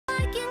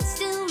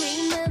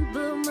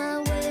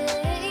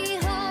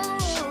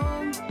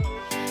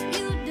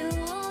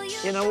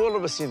You know, all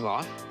of us in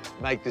life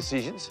make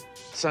decisions,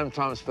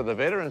 sometimes for the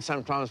better and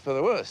sometimes for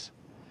the worse.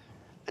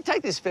 And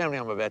take this family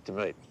I'm about to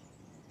meet.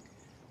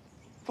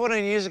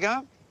 14 years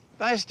ago,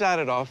 they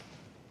started off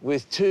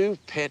with 2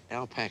 pet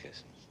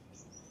alpacas.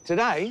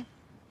 Today,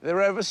 there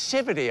are over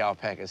 70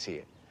 alpacas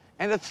here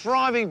and a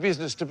thriving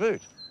business to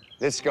boot.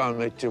 Let's go and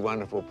meet 2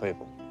 wonderful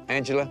people,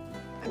 Angela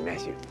and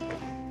Matthew.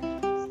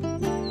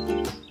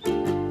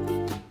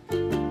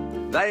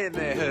 They and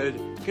their herd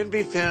can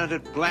be found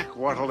at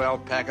Blackwattle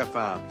Alpaca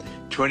Farm,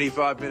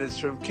 25 minutes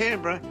from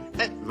Canberra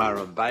at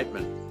Murrum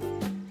Bateman.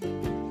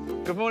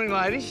 Good morning,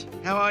 ladies.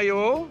 How are you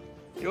all?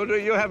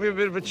 You're having a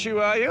bit of a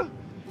chew, are you?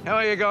 How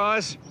are you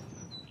guys?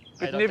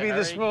 Bit nippy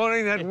this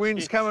morning, that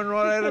wind's coming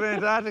right out of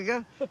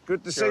Antarctica.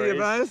 Good to see you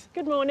both.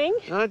 Good morning.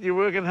 Right, you're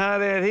working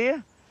hard out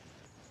here.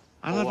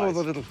 I love all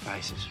the little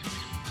faces.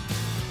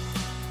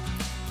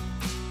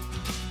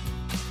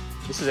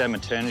 This is our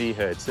maternity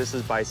herds. This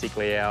is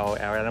basically our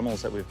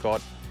animals that we've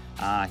got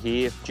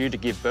here due to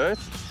give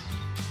birth.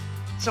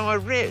 So I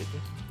read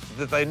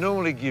that they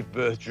normally give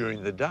birth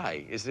during the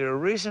day. Is there a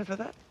reason for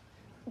that?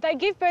 They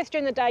give birth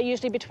during the day,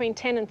 usually between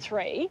 10 and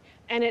 3,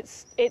 and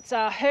it's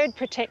herd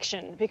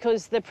protection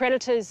because the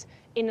predators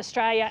in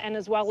Australia and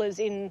as well as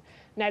in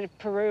native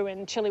Peru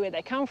and Chile where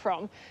they come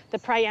from, the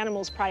prey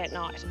animals prey at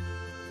night.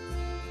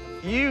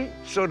 You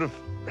sort of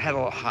had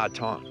a hard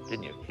time,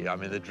 didn't you? I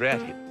mean, the drought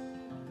hit.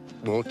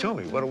 Well, tell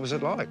me, what was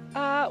it like?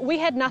 We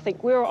had nothing.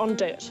 We were on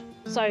dirt.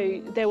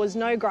 So there was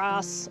no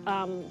grass,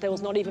 there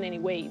was not even any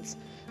weeds.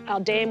 Our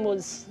dam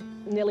was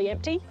nearly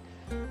empty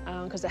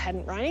because it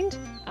hadn't rained,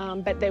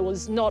 but there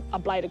was not a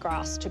blade of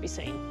grass to be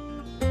seen.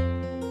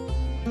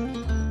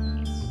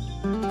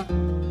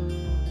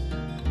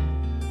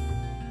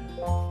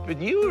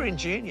 But you were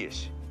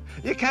ingenious.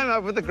 You came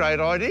up with a great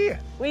idea.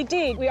 We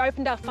did. We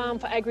opened our farm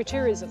for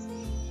agritourism.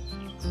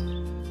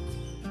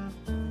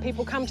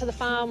 People come to the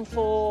farm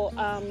for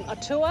a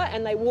tour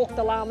and they walk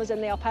the llamas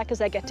and the alpacas.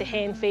 They get to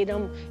hand feed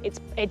them. It's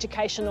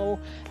educational,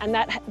 and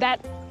that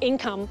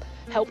income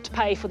helped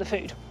pay for the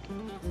food.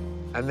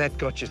 And that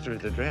got you through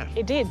the drought?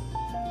 It did.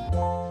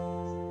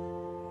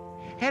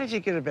 How did you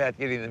get about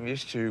getting them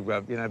used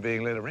to, you know,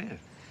 being led around?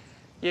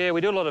 Yeah,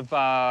 we do a lot of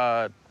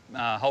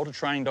halter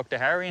training, Dr.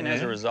 Harry, and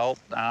as a result,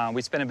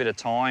 we spent a bit of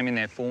time in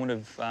their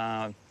formative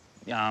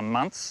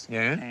months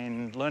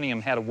and learning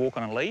them how to walk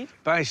on a lead.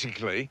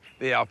 Basically,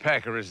 the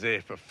alpaca is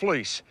there for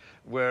fleece,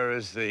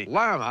 whereas the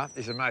llama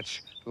is a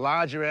much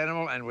larger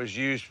animal and was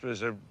used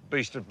as a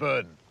beast of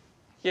burden.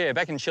 Yeah,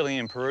 back in Chile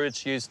and Peru,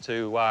 it's used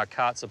to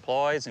cart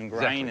supplies and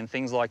grain and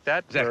things like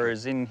that,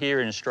 whereas here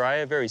in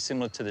Australia, very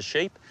similar to the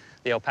sheep,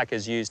 the alpaca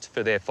is used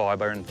for their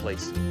fibre and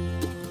fleece.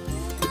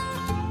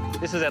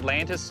 This is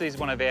Atlantis. He's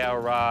one of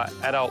our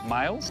adult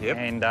males,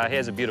 and he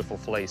has a beautiful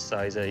fleece,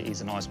 so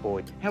he's a nice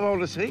boy. How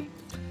old is he?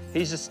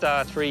 He's just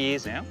 3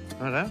 years now.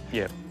 I know.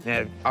 Yeah.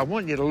 Now, I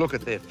want you to look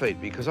at their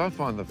feet because I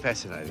find them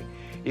fascinating.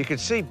 You can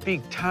see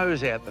big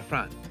toes out the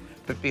front,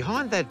 but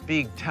behind that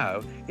big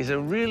toe is a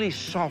really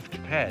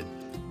soft pad.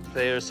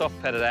 They're a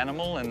soft-padded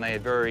animal and they're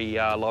very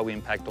low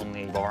impact on the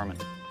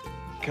environment.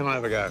 Can I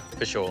have a go?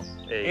 For sure.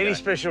 Any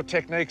special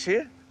techniques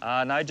here?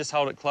 No, just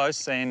hold it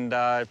close and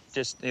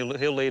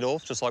he'll lead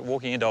off, just like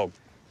walking a dog.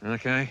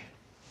 OK.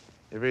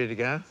 You ready to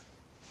go?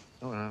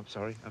 Oh, no, I'm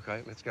sorry.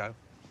 OK, let's go.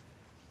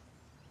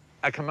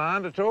 A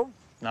command at all?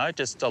 No,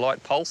 just a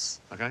light pulse.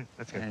 OK,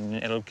 let's go. And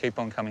it'll keep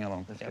on coming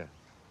along. Let's go.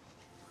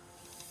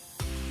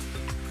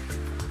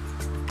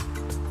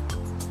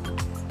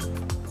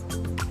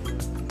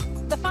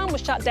 The farm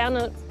was shut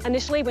down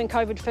initially when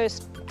COVID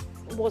first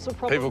was a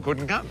problem. People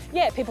couldn't come?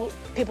 Yeah, people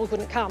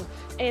couldn't come.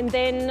 And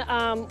then,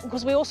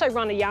 because we also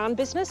run a yarn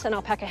business, an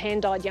alpaca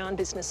hand-dyed yarn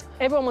business,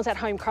 everyone was at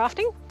home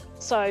crafting.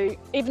 So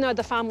even though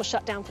the farm was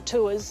shut down for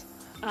tours,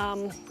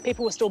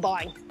 people were still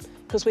buying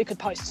because we could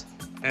post.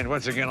 And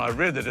once again, I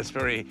read that it's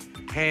very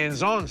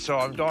hands-on, so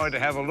I'm dying to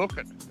have a look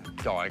at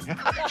dying.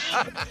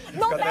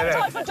 Not that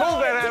type of dying. Pull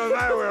that out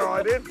of nowhere,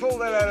 I did. Pull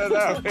that out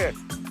of nowhere.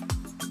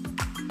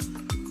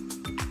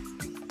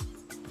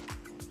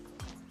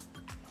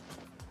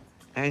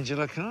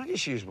 Angela, can I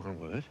just use one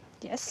word?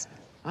 Yes.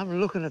 I'm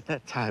looking at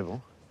that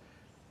table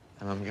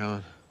and I'm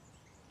going,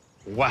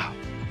 wow.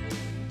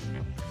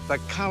 The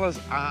colours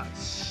are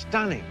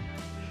stunning.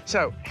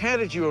 So how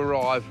did you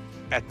arrive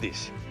at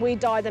this? We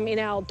dye them in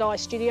our dye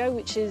studio,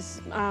 which is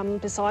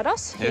beside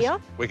us here.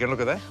 We can look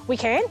at that? We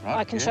can. Right,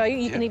 I can show you.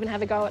 You can even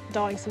have a go at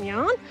dyeing some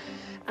yarn.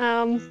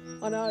 I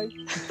know.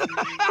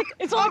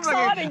 It's all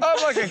exciting.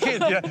 I'm like a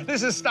kid. Yeah.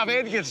 This is stuff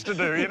Ed gets to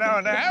do, you know,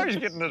 and Harry's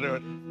getting to do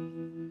it.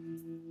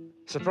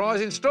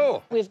 Surprise in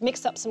store. We've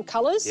mixed up some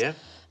colours. Yeah.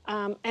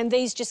 And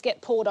these just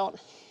get poured on.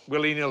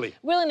 Willy-nilly.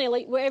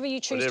 Willy-nilly, wherever you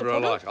choose to put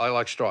them. Whatever I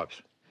like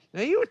stripes.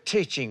 Now, you're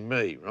teaching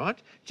me, right?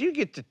 Do you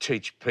get to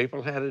teach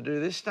people how to do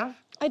this stuff?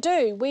 I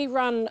do. We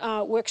run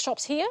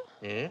workshops here.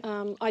 Yeah.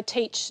 I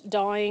teach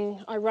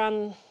dyeing. I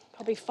run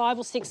probably 5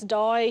 or 6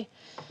 dye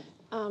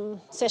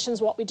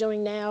sessions, what we're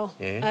doing now,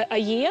 a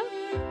year.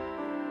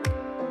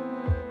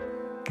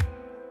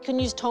 You can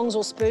use tongs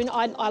or spoon.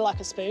 I like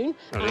a spoon.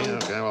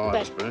 Okay, I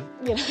like a spoon.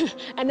 You know,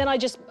 and then I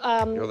just...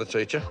 You're the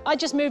teacher. I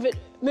just move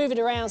it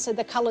around so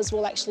the colours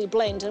will actually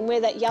blend, and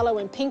where that yellow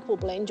and pink will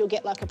blend, you'll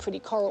get like a pretty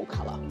coral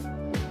colour.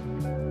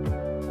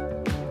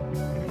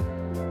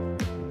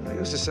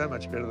 Yours is so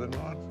much better than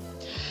mine.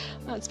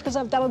 Oh, it's because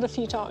I've done it a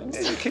few times.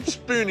 Yeah, you keep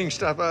spooning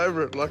stuff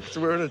over it like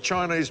we're at a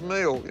Chinese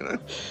meal, you know.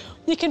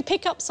 You can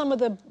pick up some of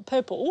the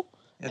purple.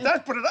 Yeah,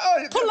 don't put it...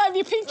 Oh, put it over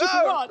your pink if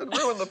you want. No,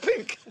 ruin the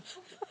pink.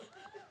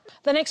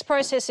 The next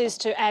process is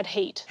to add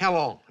heat. How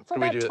long? For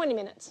about 20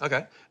 minutes.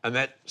 OK. And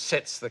that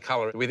sets the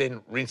colour. We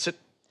then rinse it?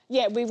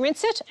 Yeah, we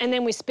rinse it and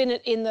then we spin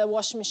it in the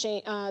washing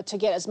machine to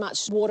get as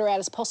much water out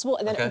as possible,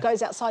 and then it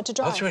goes outside to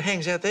dry. That's where it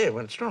hangs out there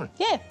when it's dry?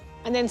 Yeah.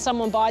 And then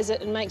someone buys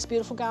it and makes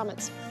beautiful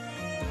garments.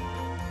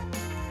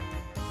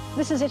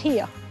 This is it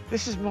here.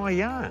 This is my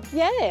yarn?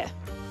 Yeah.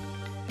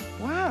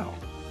 Wow.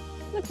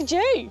 Look at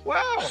you.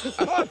 Wow.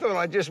 I thought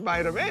I just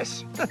made a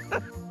mess.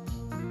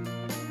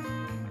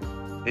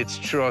 It's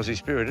true Aussie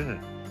spirit, isn't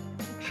it?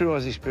 True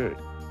Aussie spirit.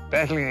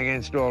 Battling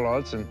against all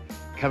odds and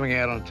coming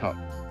out on top.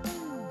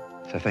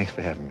 So thanks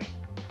for having me.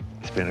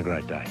 It's been a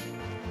great day.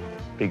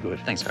 Be good.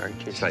 Thanks, Barry.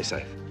 Stay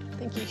safe.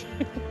 Thank you.